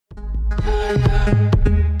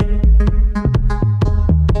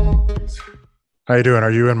How you doing?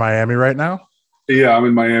 Are you in Miami right now? Yeah, I'm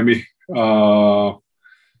in Miami.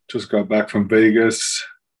 Just got back from Vegas,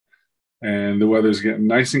 and the weather's getting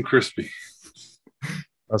nice and crispy.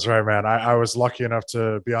 That's right, man. I was lucky enough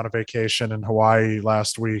to be on a vacation in Hawaii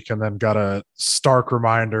last week and then got a stark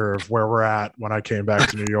reminder of where we're at when I came back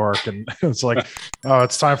to New York. And it's like, oh,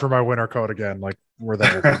 it's time for my winter coat again. Like, we're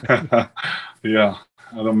there. Yeah,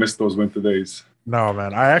 I don't miss those winter days. No,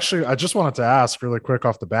 man. I just wanted to ask really quick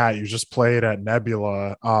off the bat. You just played at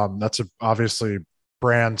Nebula. That's obviously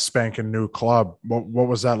brand spanking new club. What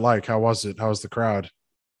was that like? How was it? How was the crowd?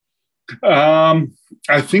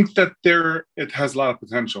 I think that it has a lot of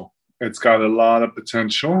potential. It's got a lot of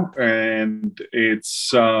potential, and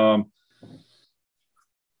it's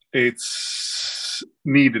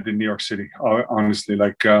needed in New York City. Honestly,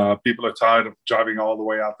 like people are tired of driving all the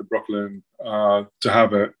way out to Brooklyn to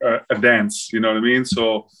have a dance. You know what I mean?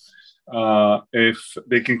 So if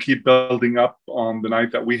they can keep building up on the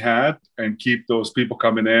night that we had and keep those people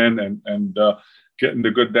coming in and getting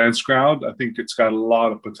the good dance crowd, I think it's got a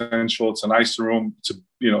lot of potential. It's a nice room. It's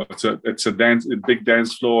a big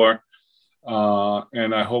dance floor,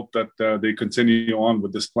 and I hope that they continue on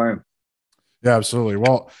with this plan. Yeah, absolutely.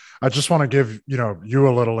 Well, I just want to give you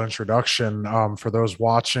a little introduction for those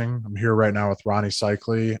watching. I'm here right now with Ronnie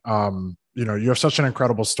Cycli. You have such an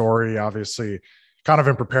incredible story. Obviously, kind of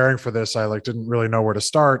in preparing for this, I didn't really know where to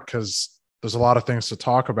start because there's a lot of things to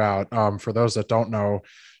talk about. For those that don't know,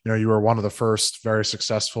 you were one of the first very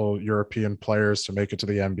successful European players to make it to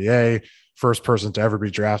the NBA, first person to ever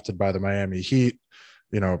be drafted by the Miami Heat.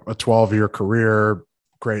 A 12-year career,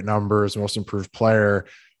 great numbers, most improved player.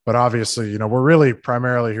 But obviously, we're really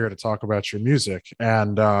primarily here to talk about your music.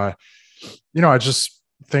 And, I just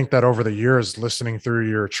think that over the years, listening through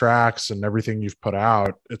your tracks and everything you've put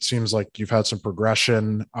out, it seems like you've had some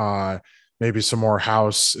progression, maybe some more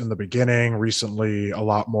house in the beginning, recently, a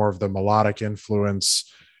lot more of the melodic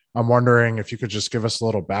influence. I'm wondering if you could just give us a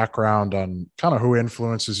little background on kind of who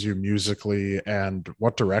influences you musically and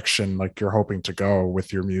what direction you're hoping to go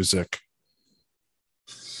with your music.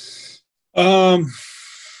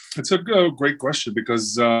 It's a great question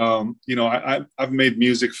because I've made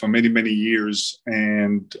music for many many years,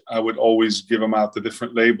 and I would always give them out to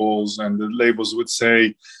different labels, and the labels would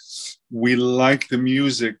say, "We like the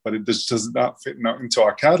music, but it just does not fit into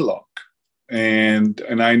our catalog." And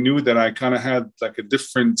I knew that I kind of had a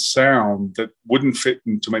different sound that wouldn't fit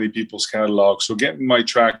into many people's catalogs. So getting my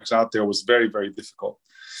tracks out there was very very difficult.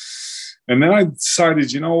 And then I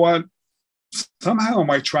decided, you know what? Somehow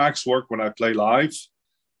my tracks work when I play live,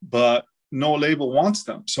 but no label wants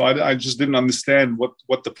them. So I just didn't understand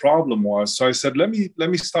what the problem was. So I said, let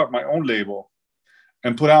me start my own label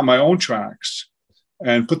and put out my own tracks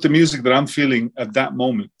and put the music that I'm feeling at that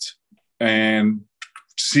moment and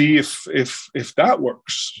see if that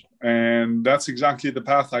works. And that's exactly the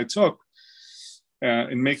path I took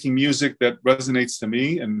in making music that resonates to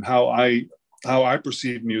me and how I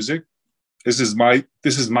perceive music. This is my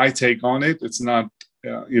take on it. It's not,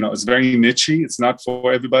 it's very nichey. It's not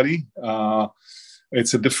for everybody.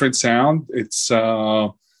 It's a different sound. It's, I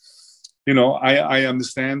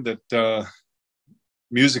understand that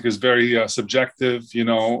music is very subjective.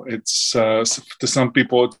 It's to some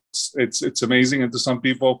people it's amazing, and to some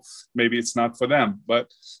people maybe it's not for them.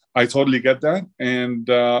 But I totally get that, and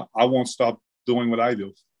I won't stop doing what I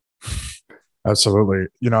do. Absolutely.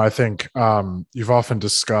 I think you've often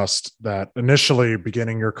discussed that initially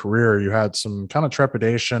beginning your career, you had some kind of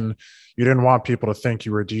trepidation. You didn't want people to think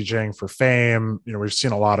you were DJing for fame. We've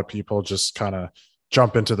seen a lot of people just kind of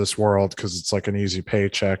jump into this world because it's like an easy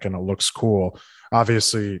paycheck and it looks cool.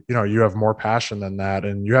 Obviously, you have more passion than that.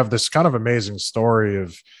 And you have this kind of amazing story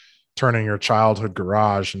of turning your childhood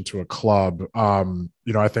garage into a club.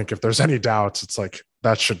 I think if there's any doubts, it's like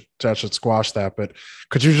that should squash that. But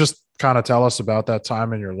could you just kind of tell us about that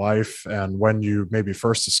time in your life and when you maybe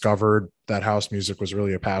first discovered that house music was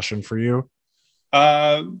really a passion for you?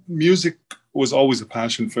 Music was always a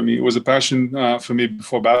passion for me. It was a passion for me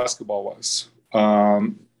before basketball was.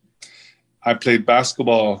 I played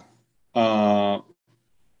basketball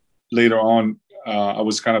later on. I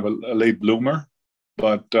was kind of a late bloomer,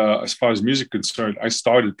 but as far as music concerned, I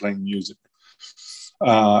started playing music.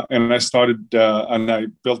 And I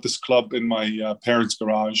built this club in my parents'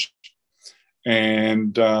 garage.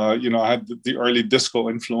 And, I had the early disco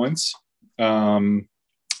influence,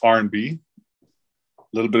 R&B, a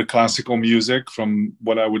little bit of classical music from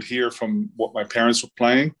what I would hear from what my parents were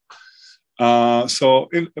playing.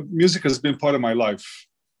 Music has been part of my life.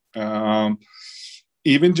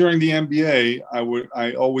 even during the NBA,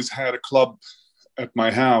 I always had a club at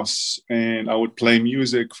my house, and I would play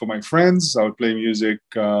music for my friends. I would play music,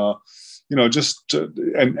 and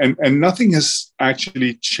nothing has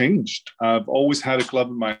actually changed. I've always had a club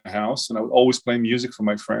in my house, and I would always play music for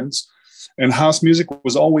my friends. And house music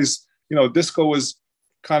was always, disco was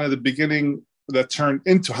kind of the beginning that turned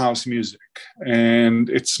into house music, and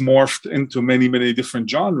it's morphed into many, many different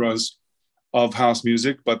genres of house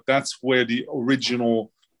music. But that's where the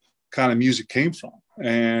original kind of music came from.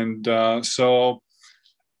 And so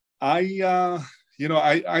I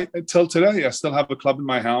until today, I still have a club in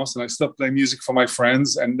my house, and I still play music for my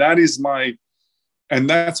friends, and that's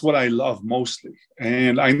what I love mostly.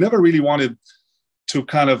 And I never really wanted to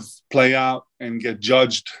kind of play out and get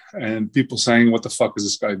judged, and people saying, "What the fuck is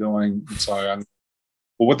this guy doing?" I'm sorry,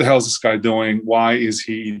 but what the hell is this guy doing? Why is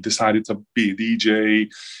he decided to be a DJ?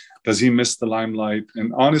 Does he miss the limelight?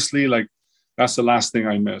 And honestly, like, that's the last thing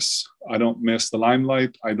I miss. I don't miss the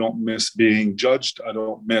limelight. I don't miss being judged. I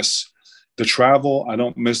don't miss the travel. I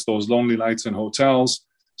don't miss those lonely nights in hotels.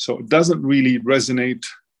 So it doesn't really resonate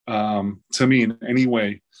to me in any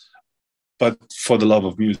way, but for the love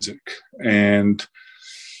of music. And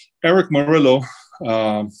Eric Murillo,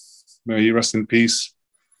 may he rest in peace,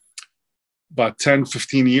 about 10,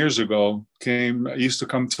 15 years ago, used to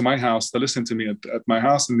come to my house to listen to me at my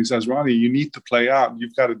house. And he says, "Ronnie, you need to play out.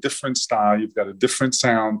 You've got a different style. You've got a different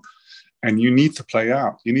sound, and you need to play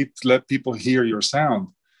out. You need to let people hear your sound."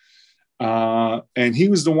 And he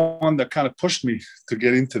was the one that kind of pushed me to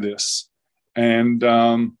get into this. And,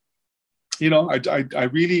 I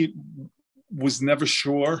really was never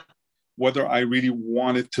sure whether I really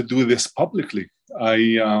wanted to do this publicly.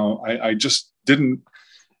 I just didn't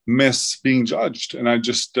miss being judged, and I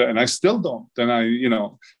still don't.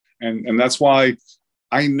 And that's why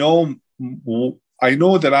I know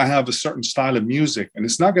that I have a certain style of music, and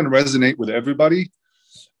it's not going to resonate with everybody.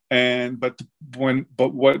 But when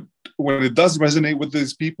it does resonate with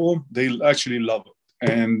these people, they actually love it.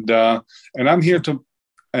 And I'm here to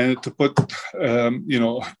put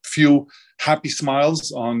few happy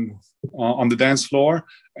smiles on the dance floor,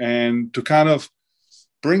 and to kind of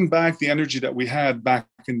bring back the energy that we had back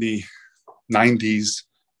in the 90s,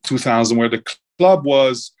 2000, where the club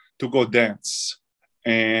was to go dance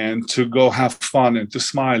and to go have fun and to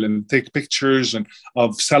smile and take pictures and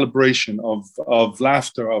of celebration, of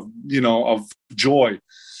laughter, of joy.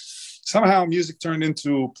 Somehow music turned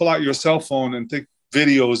into pull out your cell phone and take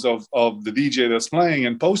videos of the DJ that's playing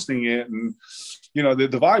and posting it, and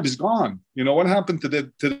the vibe is gone. What happened to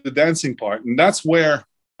the dancing part? And that's where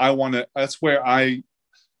I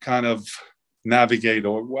kind of navigate,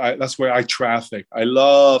 that's where I traffic. I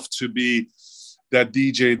love to be that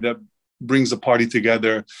DJ that brings a party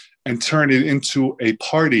together and turn it into a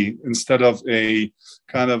party instead of a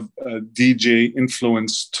kind of DJ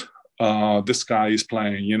influenced. This guy is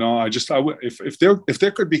playing. If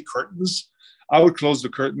there could be curtains, I would close the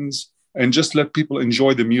curtains and just let people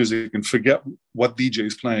enjoy the music and forget what DJ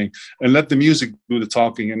is playing, and let the music do the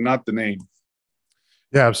talking and not the name.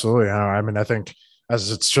 Yeah, absolutely. I mean, I think as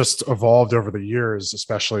it's just evolved over the years,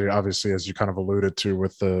 especially obviously as you kind of alluded to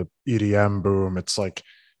with the EDM boom, it's like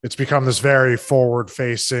it's become this very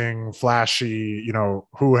forward-facing, flashy,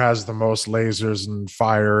 who has the most lasers and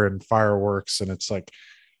fire and fireworks, and it's like,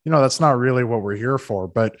 that's not really what we're here for.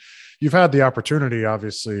 But you've had the opportunity,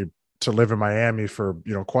 obviously, to live in Miami for,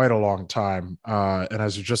 quite a long time. And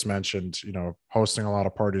as you just mentioned, hosting a lot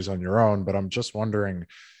of parties on your own, but I'm just wondering,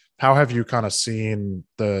 how have you kind of seen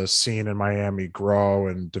the scene in Miami grow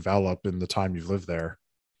and develop in the time you've lived there?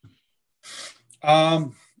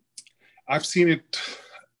 I've seen it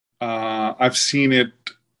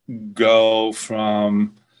go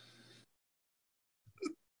from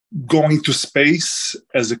going to space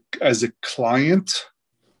as a client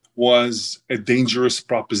was a dangerous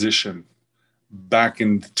proposition back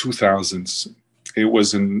in the 2000s. It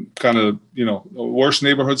was in kind of, worst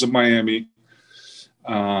neighborhoods of Miami.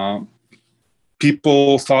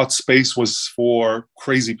 People thought space was for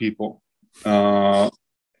crazy people, to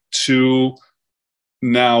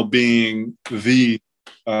now being one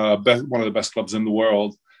of the best clubs in the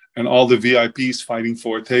world, and all the VIPs fighting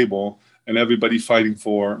for a table and everybody fighting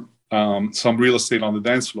for some real estate on the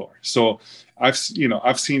dance floor. So I've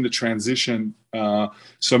seen the transition.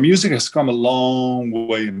 So music has come a long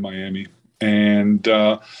way in Miami, and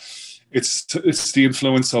it's the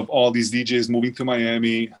influence of all these DJs moving to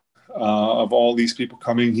Miami, of all these people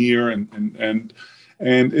coming here, and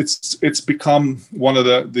it's become one of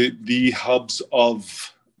the hubs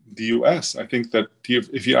of the US. I think that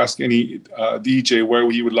if you ask any DJ where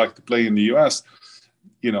he would like to play in the US,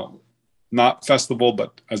 not festival,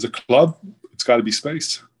 but as a club, it's got to be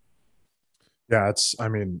Space. Yeah, I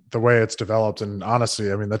mean, the way it's developed, and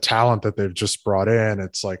honestly, I mean, the talent that they've just brought in,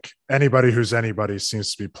 it's like anybody who's anybody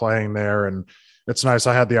seems to be playing there. And it's nice.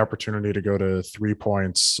 I had the opportunity to go to 3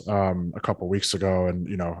 Points a couple weeks ago. And,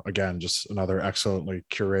 again, just another excellently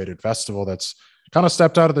curated festival that's kind of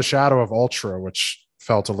stepped out of the shadow of Ultra, which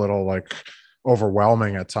felt a little like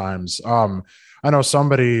overwhelming at times. I know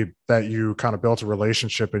somebody that you kind of built a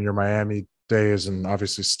relationship in your Miami days, and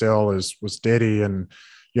obviously still was Diddy, and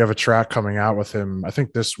you have a track coming out with him, I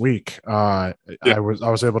think this week. Yeah. I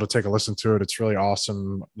was able to take a listen to it. It's really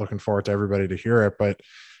awesome. Looking forward to everybody to hear it. But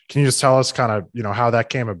can you just tell us kind of, how that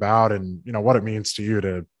came about and, what it means to you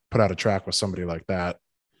to put out a track with somebody like that?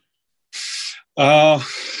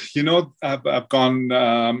 I've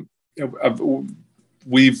gone,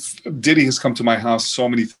 Diddy has come to my house so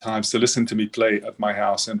many times to listen to me play at my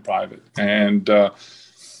house in private.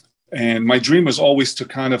 And my dream was always to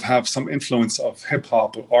kind of have some influence of hip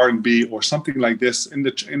hop or R&B or something like this in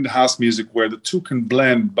the house music, where the two can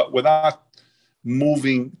blend, but without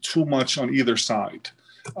moving too much on either side,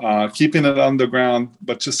 keeping it underground,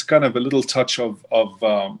 but just kind of a little touch of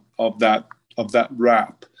that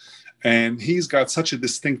rap. And he's got such a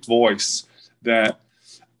distinct voice that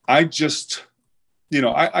I just,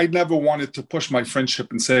 I never wanted to push my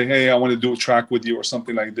friendship and say, hey, I want to do a track with you or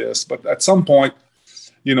something like this. But at some point,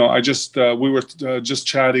 I just we were just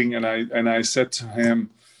chatting, and I said to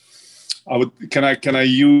him, can I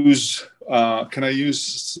use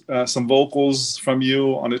some vocals from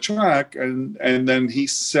you on a track? And then he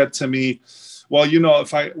said to me, well,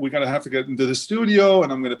 we're gonna have to get into the studio,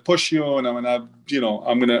 and I'm gonna push you, and I'm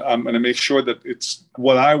gonna make sure that it's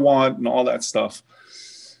what I want and all that stuff.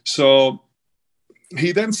 So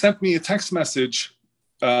he then sent me a text message.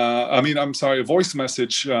 A voice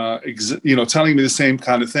message, telling me the same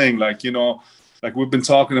kind of thing. Like we've been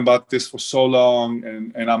talking about this for so long,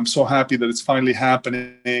 and I'm so happy that it's finally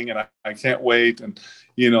happening, and I can't wait. And,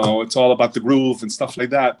 it's all about the groove and stuff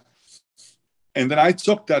like that. And then I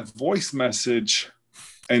took that voice message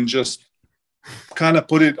and just kind of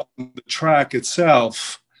put it on the track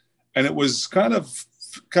itself. And it was kind of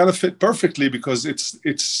fit perfectly, because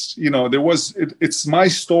it's my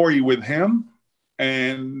story with him.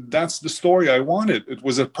 And that's the story I wanted. It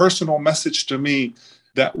was a personal message to me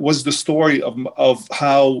that was the story of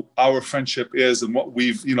how our friendship is and what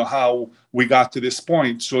how we got to this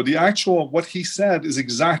point. So what he said is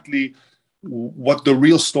exactly what the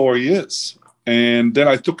real story is. And then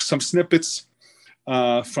I took some snippets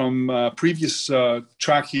from a previous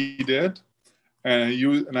track he did,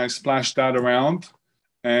 and I splashed that around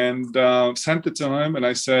and sent it to him. And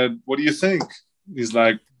I said, what do you think? He's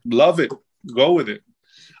like, love it. Go with it.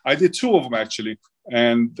 I did 2 of them, actually.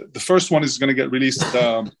 And the first one is going to get released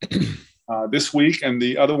this week, and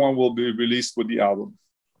the other one will be released with the album.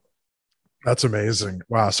 That's amazing.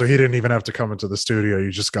 Wow. So he didn't even have to come into the studio. You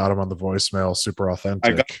just got him on the voicemail. Super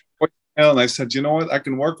authentic. I got the voicemail, and I said, you know what? I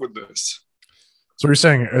can work with this. So you're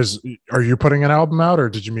saying, are you putting an album out, or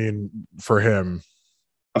did you mean for him?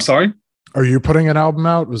 I'm sorry? Are you putting an album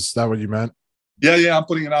out? Was that what you meant? Yeah. I'm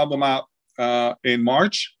putting an album out in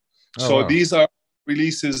March. Wow. These are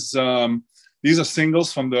releases. These are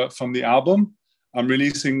singles from the album. I'm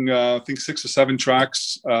releasing, I think, 6 or 7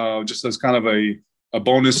 tracks, just as kind of a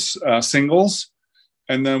bonus singles,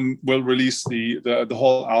 and then we'll release the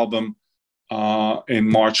whole album in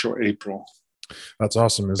March or April. That's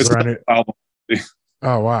awesome. Is there any album?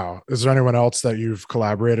 Oh wow! Is there anyone else that you've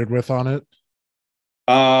collaborated with on it?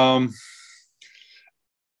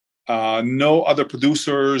 No other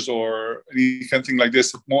producers or anything like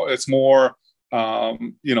this. It's more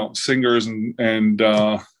singers and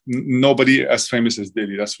nobody as famous as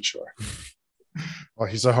Diddy, that's for sure. Well,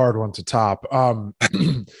 he's a hard one to top.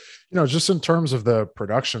 Just in terms of the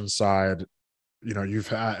production side, you've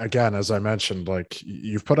had, again, as I mentioned, like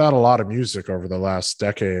you've put out a lot of music over the last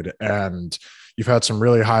decade, and you've had some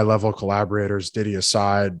really high level collaborators, Diddy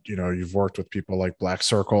aside. You've worked with people like Black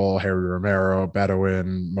Circle, Harry Romero,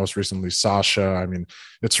 Bedouin, most recently Sasha. I mean,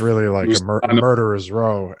 it's really like a murderer's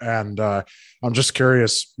row. And I'm just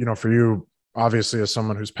curious, for you, obviously, as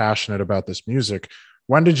someone who's passionate about this music,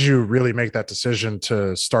 when did you really make that decision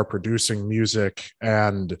to start producing music?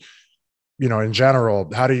 And, in general,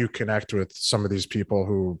 how do you connect with some of these people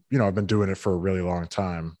who, have been doing it for a really long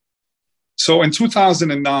time? So in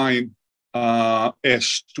 2009,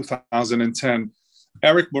 2010,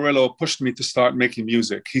 Eric Murillo pushed me to start making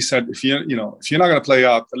music. He said, if you're not going to play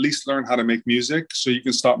out, at least learn how to make music so you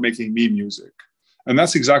can start making me music. And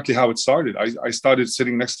that's exactly how it started. I started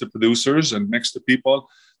sitting next to producers and next to people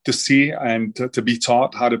to see and to be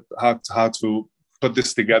taught how to put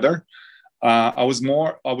this together. I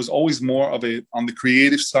was always more of a on the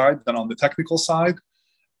creative side than on the technical side,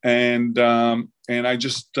 and I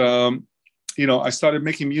just I started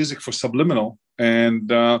making music for Subliminal,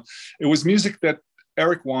 and it was music that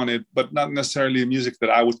Eric wanted, but not necessarily music that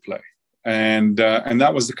I would play, and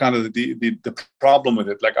that was the kind of the problem with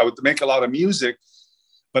it. Like, I would make a lot of music,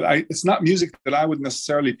 but it's not music that I would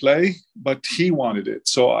necessarily play, but he wanted it,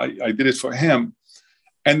 so I did it for him.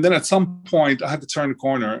 And then at some point I had to turn the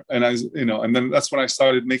corner, and and then that's when I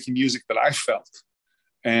started making music that I felt.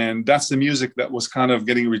 And that's the music that was kind of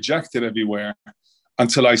getting rejected everywhere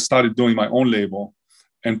until I started doing my own label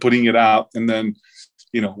and putting it out. And then,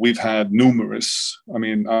 we've had numerous,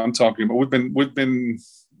 I'm talking about, we've been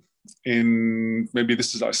in, maybe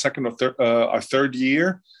this is our second or our third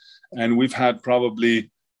year. And we've had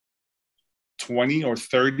probably 20 or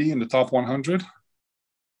 30 in the top 100.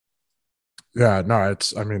 Yeah, no,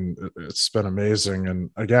 it's been amazing. And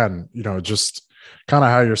again, just kind of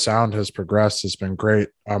how your sound has progressed has been great.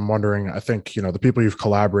 I'm wondering, I think, the people you've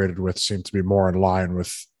collaborated with seem to be more in line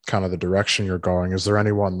with kind of the direction you're going. Is there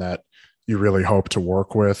anyone that you really hope to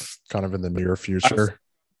work with kind of in the near future?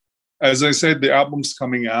 As I said, the album's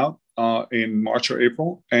coming out in March or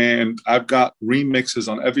April, and I've got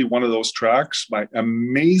remixes on every one of those tracks by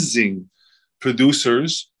amazing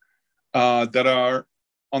producers that are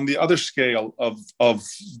on the other scale of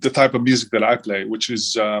the type of music that I play, which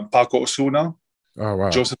is Paco Osuna, oh wow,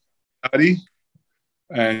 Joseph Capriati,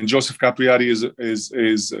 and Joseph Capriati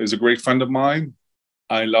is a great friend of mine.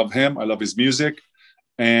 I love him. I love his music,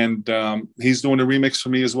 and he's doing a remix for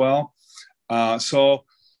me as well. So,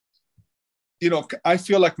 I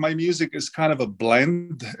feel like my music is kind of a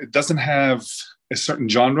blend. It doesn't have a certain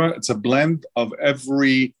genre. It's a blend of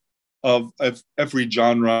every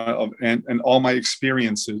genre and all my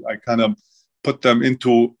experiences. I kind of put them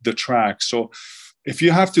into the track. So if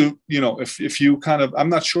you have to, if you kind of, I'm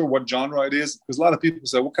not sure what genre it is, because a lot of people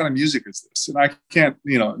say, what kind of music is this? And I can't,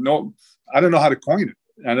 no, I don't know how to coin it.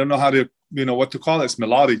 I don't know how to, what to call it. It's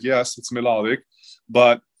melodic. Yes, it's melodic,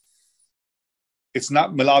 but it's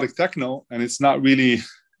not melodic techno, and it's not really,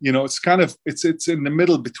 it's kind of, it's in the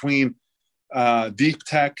middle between deep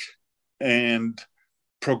tech and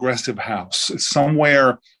progressive house. It's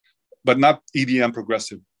somewhere, but not EDM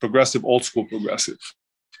progressive, old school progressive,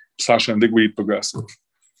 Sasha and Digweed progressive.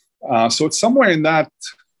 So it's somewhere in that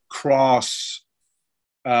cross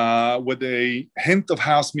with a hint of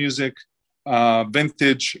house music,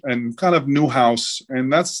 vintage and kind of new house.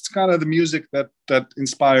 And that's kind of the music that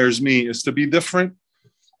inspires me, is to be different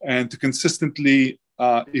and to consistently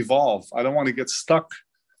evolve. I don't want to get stuck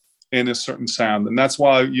in a certain sound. And that's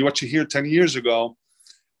why what you hear 10 years ago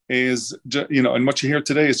is, and what you hear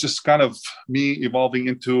today is just kind of me evolving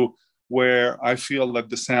into where I feel that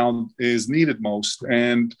the sound is needed most.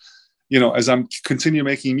 And, as I'm continue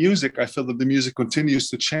making music, I feel that the music continues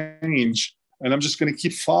to change, and I'm just going to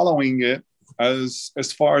keep following it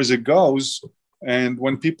as far as it goes. And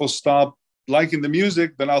when people stop liking the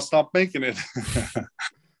music, then I'll stop making it.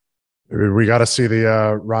 We got to see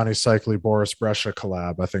the Ronnie Cycli, Boris Brejcha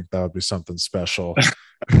collab. I think that would be something special.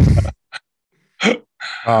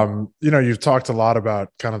 You've talked a lot about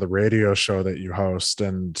kind of the radio show that you host.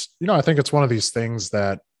 And, I think it's one of these things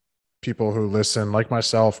that people who listen, like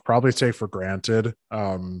myself, probably take for granted.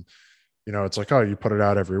 It's like, oh, you put it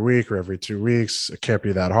out every week or every 2 weeks. It can't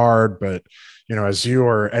be that hard. But, as you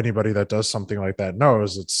or anybody that does something like that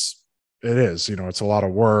knows, it is, it's a lot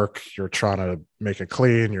of work. You're trying to make it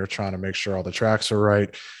clean. You're trying to make sure all the tracks are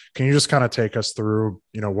right. Can you just kind of take us through,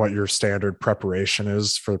 what your standard preparation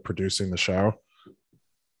is for producing the show?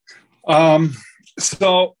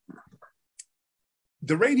 So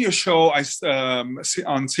the radio show on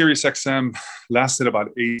Sirius XM lasted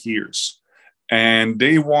about 8 years, and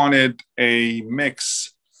they wanted a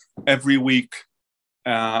mix every week.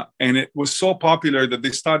 And it was so popular that they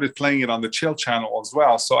started playing it on the Chill channel as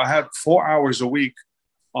well. So I had 4 hours a week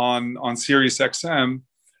on Sirius XM.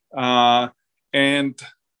 And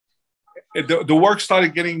the work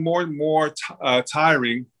started getting more and more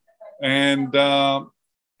tiring. And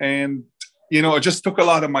it just took a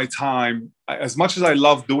lot of my time. As much as I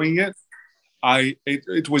love doing it,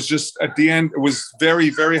 it was just, at the end, it was very,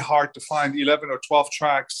 very hard to find 11 or 12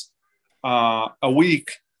 tracks a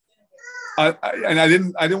week. I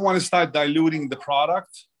didn't want to start diluting the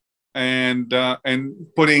product and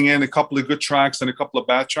putting in a couple of good tracks and a couple of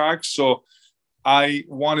bad tracks. So I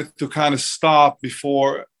wanted to kind of stop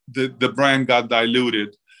before the brand got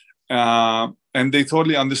diluted. And they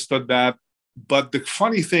totally understood that. But the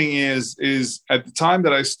funny thing is at the time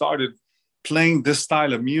that I started playing this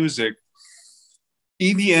style of music,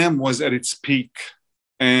 EDM was at its peak.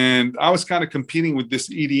 And I was kind of competing with this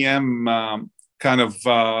EDM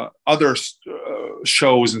other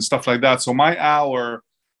shows and stuff like that. So my hour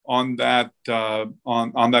on that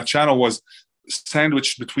on that channel was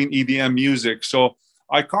sandwiched between EDM music. So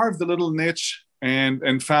I carved a little niche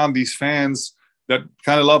and found these fans that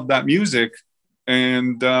kind of loved that music.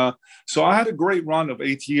 And so I had a great run of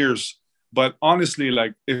 8 years. But honestly,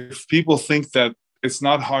 like, if people think that it's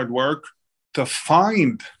not hard work to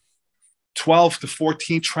find 12 to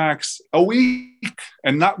 14 tracks a week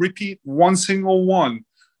and not repeat one single one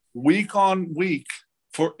week on week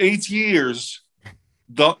for 8 years,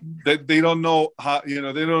 they don't know how, they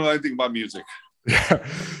don't know anything about music. Yeah,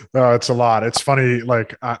 no, it's a lot. It's funny.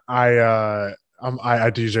 Like I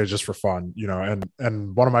DJ just for fun,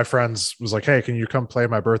 and one of my friends was like, "Hey, can you come play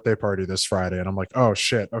my birthday party this Friday?" And I'm like, "Oh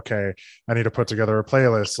shit. Okay. I need to put together a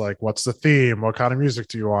playlist. Like, what's the theme? What kind of music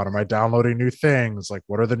do you want? Am I downloading new things? Like,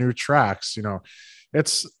 what are the new tracks?"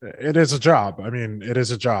 It is a job. I mean, it is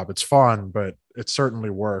a job. It's fun, but it's certainly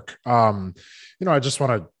work. I just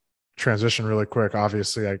want to transition really quick.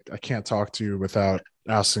 Obviously, I can't talk to you without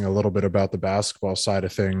asking a little bit about the basketball side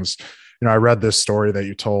of things. I read this story that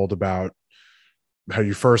you told about how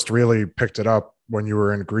you first really picked it up when you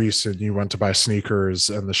were in Greece and you went to buy sneakers,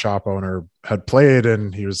 and the shop owner had played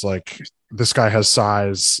and he was like, "This guy has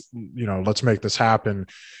size, let's make this happen."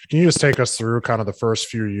 Can you just take us through kind of the first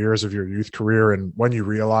few years of your youth career and when you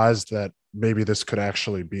realized that maybe this could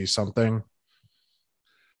actually be something?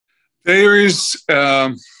 There is,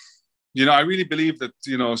 I really believe that,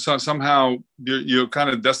 somehow you're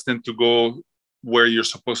kind of destined to go where you're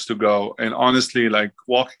supposed to go. And honestly, like,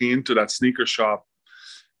 walking into that sneaker shop,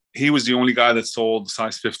 he was the only guy that sold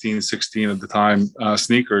size 15, 16 at the time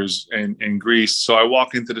sneakers in Greece. So I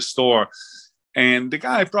walk into the store and the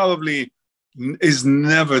guy probably is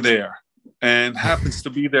never there and happens to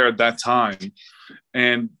be there at that time.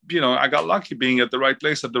 And, I got lucky being at the right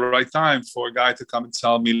place at the right time for a guy to come and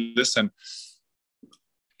tell me, "Listen,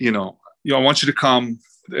 I want you to come."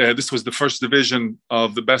 This was the first division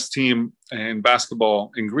of the best team in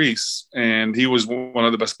basketball in Greece. And he was one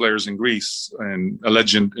of the best players in Greece and a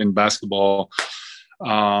legend in basketball.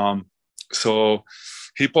 So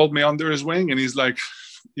he pulled me under his wing and he's like,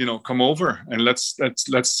 "Come over and let's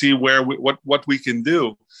see what we can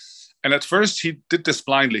do." And at first he did this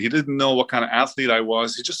blindly. He didn't know what kind of athlete I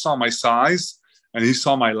was. He just saw my size and he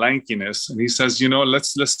saw my lankiness. And he says,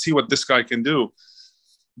 let's see what this guy can do.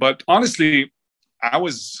 But honestly, I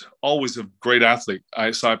was always a great athlete.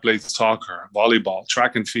 I played soccer, volleyball,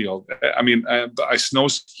 track and field. I mean, I snow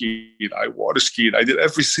skied, I water skied. I did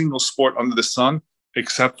every single sport under the sun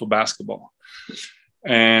except for basketball.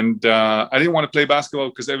 And I didn't want to play basketball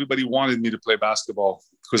because everybody wanted me to play basketball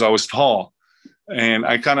because I was tall. And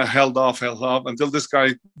I kind of held off until this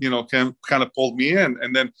guy, kind of pulled me in.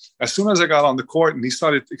 And then as soon as I got on the court and he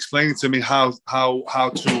started explaining to me how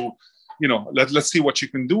to, let's see what you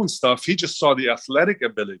can do and stuff. He just saw the athletic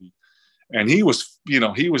ability. And he was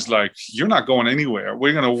like, "You're not going anywhere.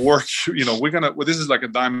 We're going to work, this is like a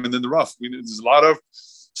diamond in the rough. There's a lot of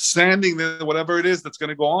sanding, whatever it is that's going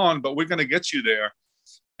to go on, but we're going to get you there."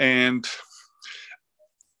 And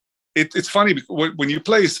it's funny when you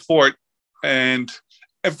play a sport and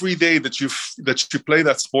every day that you play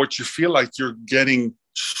that sport, you feel like you're getting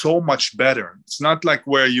so much better. It's not like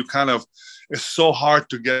where you it's so hard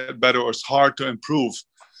to get better or it's hard to improve.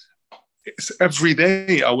 It's every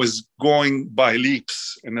day I was going by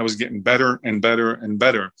leaps and I was getting better and better and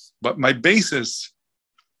better. But my basis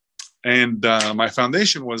and my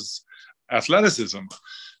foundation was athleticism.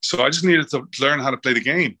 So I just needed to learn how to play the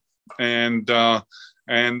game. And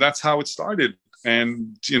that's how it started.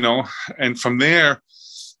 And, and from there,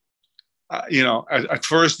 at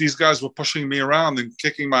first these guys were pushing me around and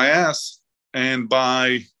kicking my ass. And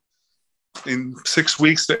in 6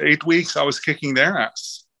 weeks to 8 weeks, I was kicking their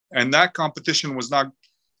ass. And that competition was not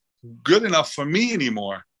good enough for me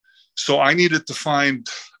anymore. So I needed to find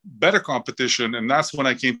better competition. And that's when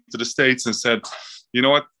I came to the States and said, "You know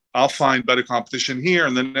what? I'll find better competition here."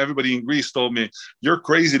 And then everybody in Greece told me, "You're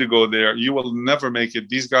crazy to go there. You will never make it.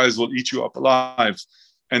 These guys will eat you up alive."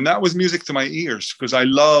 And that was music to my ears because I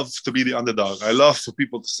love to be the underdog. I love for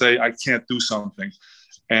people to say I can't do something.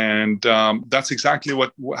 And that's exactly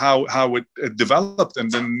how it developed. And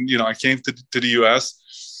then, I came to the US,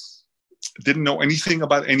 didn't know anything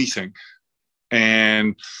about anything,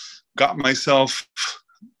 and got myself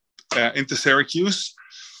into Syracuse.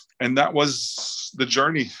 And that was the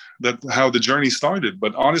journey, how the journey started.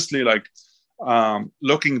 But honestly, like,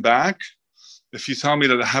 looking back, if you tell me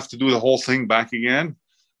that I have to do the whole thing back again,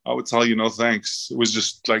 I would tell you no thanks. It was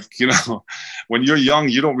just like, when you're young,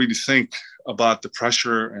 you don't really think about the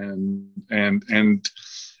pressure and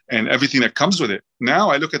everything that comes with it. Now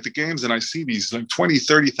I look at the games and I see these like 20,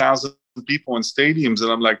 30,000 people in stadiums,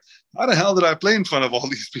 and I'm like, how the hell did I play in front of all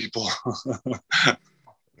these people?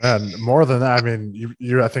 And more than that, I mean,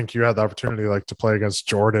 I think you had the opportunity like to play against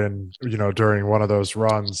Jordan, during one of those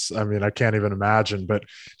runs. I mean, I can't even imagine, but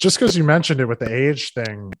just because you mentioned it with the age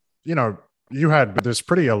thing, you had this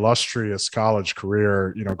pretty illustrious college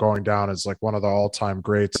career, going down as like one of the all-time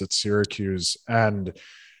greats at Syracuse. And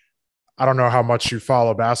I don't know how much you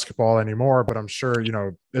follow basketball anymore, but I'm sure,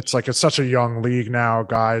 it's such a young league now.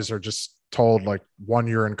 Guys are just told like 1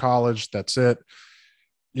 year in college, that's it.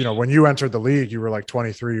 When you entered the league, you were like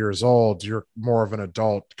 23 years old. You're more of an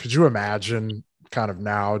adult. Could you imagine kind of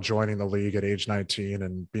now joining the league at age 19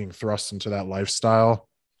 and being thrust into that lifestyle?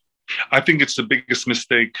 I think it's the biggest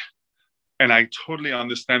mistake. And I totally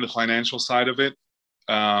understand the financial side of it.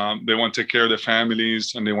 They want to take care of their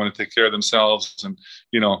families and they want to take care of themselves. And,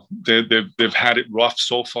 they've had it rough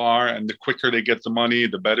so far. And the quicker they get the money,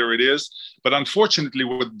 the better it is. But unfortunately,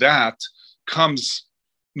 with that comes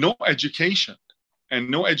no education. And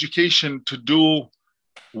no education to do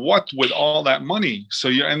what with all that money. So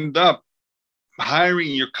you end up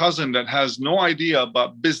hiring your cousin that has no idea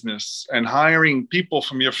about business and hiring people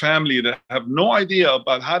from your family that have no idea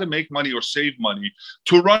about how to make money or save money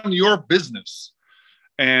to run your business.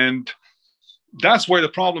 And that's where the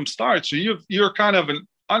problem starts. So you're kind of an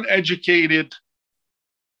uneducated,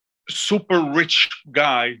 super rich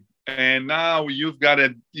guy. And now you've got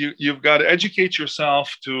to educate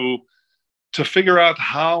yourself to figure out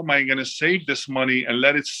how am I going to save this money and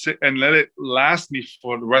let it sit and let it last me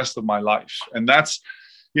for the rest of my life. And that's,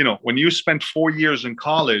 when you spend 4 years in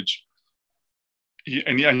college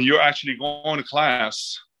and you're actually going to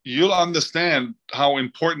class, you'll understand how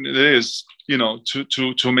important it is,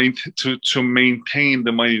 to maintain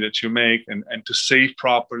the money that you make and to save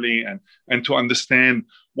properly and to understand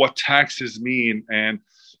what taxes mean. And,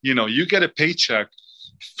 you get a paycheck.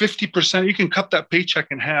 50%, you can cut that paycheck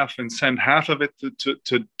in half and send half of it to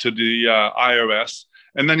the IRS.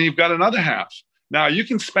 And then you've got another half. Now you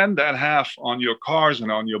can spend that half on your cars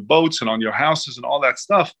and on your boats and on your houses and all that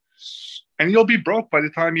stuff. And you'll be broke by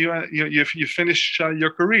the time you finish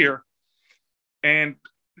your career. And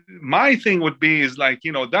my thing would be is like,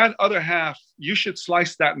 that other half, you should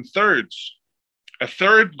slice that in thirds. A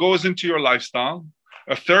third goes into your lifestyle.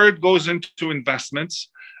 A third goes into investments.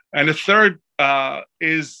 And a third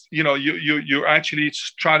is, you actually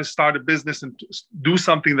try to start a business and do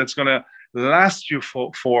something that's going to last you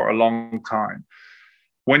for a long time.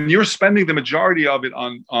 When you're spending the majority of it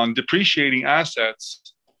on depreciating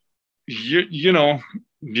assets,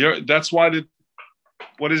 that's why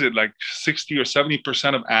what is it, like 60 or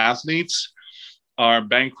 70% of athletes are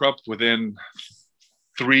bankrupt within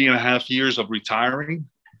 3.5 years of retiring,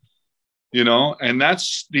 and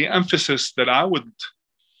that's the emphasis that I would,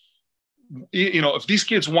 if these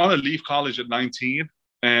kids want to leave college at 19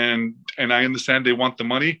 and I understand they want the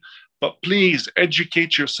money, but please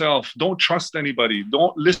educate yourself. Don't trust anybody.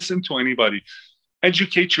 Don't listen to anybody.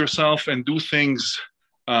 Educate yourself and do things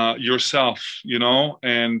yourself,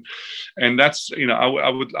 and that's, I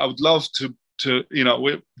would love to,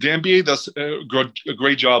 the NBA does a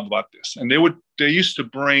great job about this. And they used to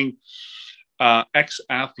bring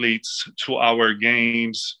ex-athletes to our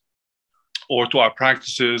games or to our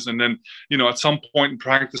practices. And then, at some point in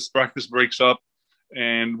practice breaks up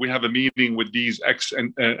and we have a meeting with these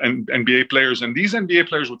and NBA players. And these NBA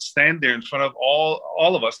players would stand there in front of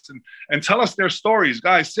all of us and tell us their stories.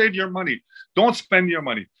 Guys, save your money. Don't spend your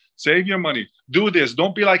money. Save your money. Do this.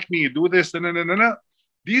 Don't be like me. Do this.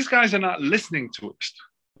 These guys are not listening to us.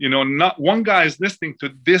 Not one guy is listening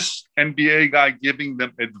to this NBA guy giving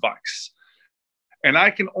them advice. And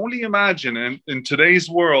I can only imagine in today's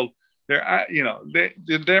world,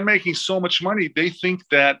 they're making so much money. They think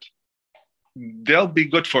that they'll be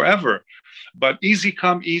good forever, but easy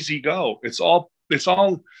come, easy go. It's all it's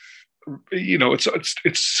all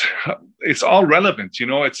relevant.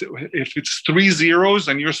 If it's 3 zeros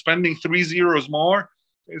and you're spending 3 zeros more,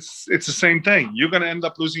 it's the same thing. You're going to end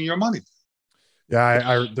up losing your money.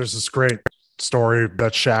 Yeah. There's this great story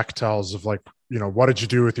that Shaq tells of like, what did you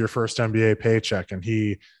do with your first NBA paycheck? And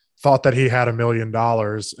he thought that he had $1 million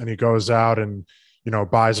and he goes out and,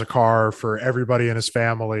 buys a car for everybody in his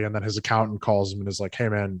family. And then his accountant calls him and is like, hey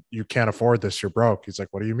man, you can't afford this. You're broke. He's like,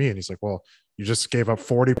 what do you mean? He's like, well, you just gave up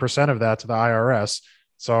 40% of that to the IRS.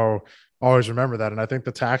 So always remember that. And I think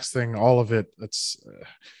the tax thing, all of it, it's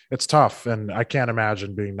tough. And I can't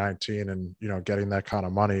imagine being 19 and, getting that kind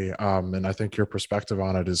of money. And I think your perspective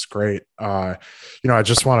on it is great. I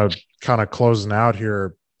just want to kind of closing out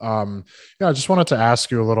here. I just wanted to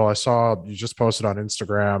ask you a little. I saw you just posted on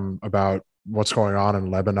Instagram about what's going on in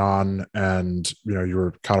Lebanon, and you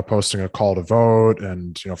were kind of posting a call to vote,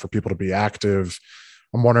 and for people to be active.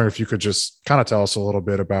 I'm wondering if you could just kind of tell us a little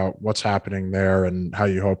bit about what's happening there and how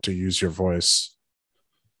you hope to use your voice.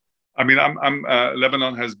 I mean,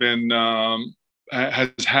 Lebanon has been has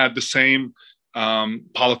had the same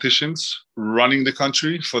politicians running the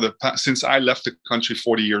country since I left the country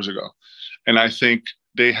 40 years ago, and I think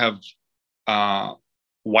they have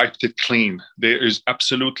wiped it clean. There is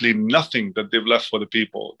absolutely nothing that they've left for the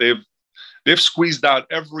people. They've squeezed out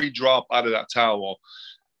every drop out of that towel,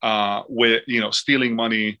 with stealing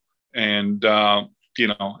money and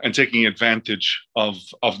and taking advantage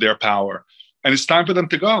of their power. And it's time for them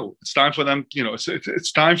to go. It's time for them.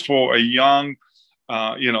 It's time for a young,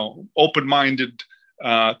 open-minded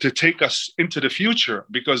to take us into the future,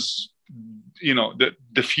 because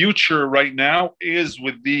the future right now is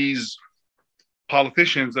with these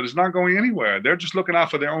politicians that is not going anywhere. They're just looking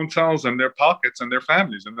out for their own selves and their pockets and their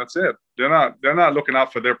families, and that's it. They're not looking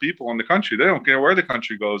out for their people in the country. They don't care where the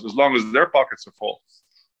country goes as long as their pockets are full.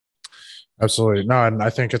 Absolutely. No, and I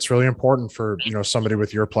think it's really important for somebody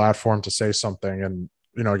with your platform to say something. And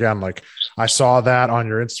again, like, I saw that on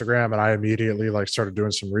your Instagram and I immediately started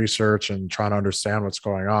doing some research and trying to understand what's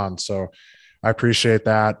going on. So I appreciate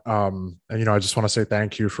that. And, I just want to say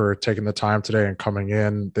thank you for taking the time today and coming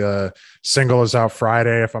in. The single is out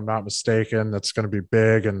Friday, if I'm not mistaken. That's going to be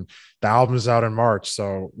big. And the album is out in March.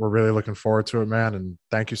 So we're really looking forward to it, man. And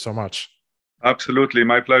thank you so much. Absolutely.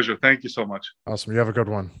 My pleasure. Thank you so much. Awesome. You have a good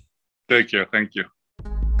one. Take care. Thank you.